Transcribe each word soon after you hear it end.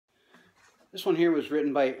This one here was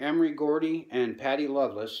written by Emery Gordy and Patty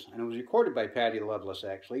Loveless, and it was recorded by Patty Loveless,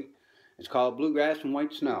 actually. It's called Bluegrass and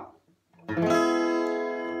White Snow. Back up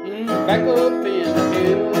in the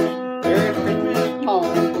hills, there's Christmas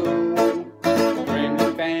long ago. Friends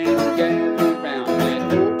and family gathered around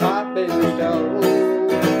that old pot-bellied stove.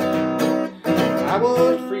 I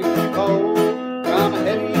was freezing cold from a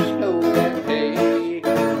heavy snow that day.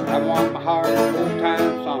 I want my heart an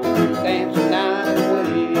old-time song, dancing night away.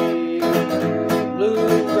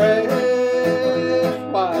 Bluegrass,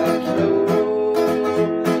 white snow,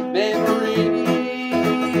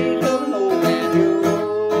 memories of an old banjo.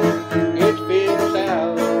 It fills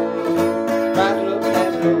out, rising up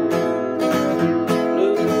that road.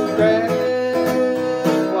 Bluegrass,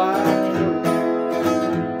 white snow.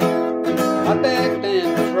 My back then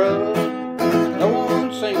was rough, no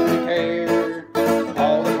one seemed to care.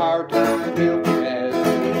 All the hard times built as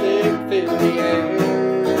the music filled the air.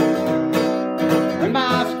 When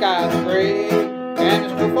my skies are gray and the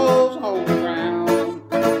snow falls on the ground,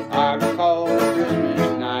 I recall the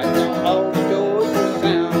Christmas night and all the joyful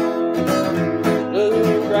sound.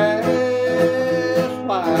 Bluegrass,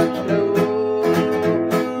 white snow,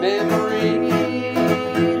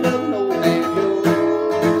 memories of an old banjo.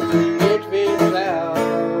 It fills out,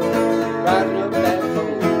 rising up that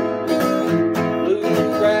road.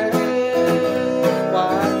 Bluegrass,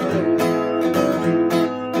 white snow.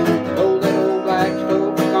 Oh, that old black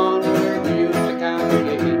stove is gone where we used to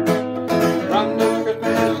congregate. From this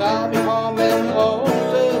Christmas I'll be home and we'll all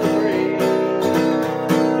celebrate.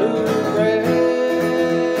 Bluegrass,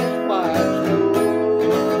 white snow,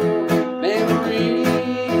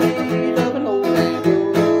 memories of an old banjo.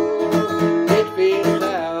 It fills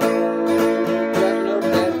out, driving up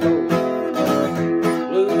that road.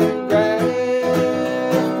 Bluegrass,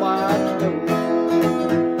 white snow.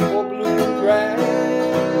 Oh, bluegrass,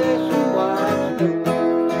 white snow.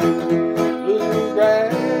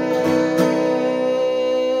 Bluegrass,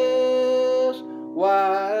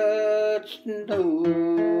 white snow.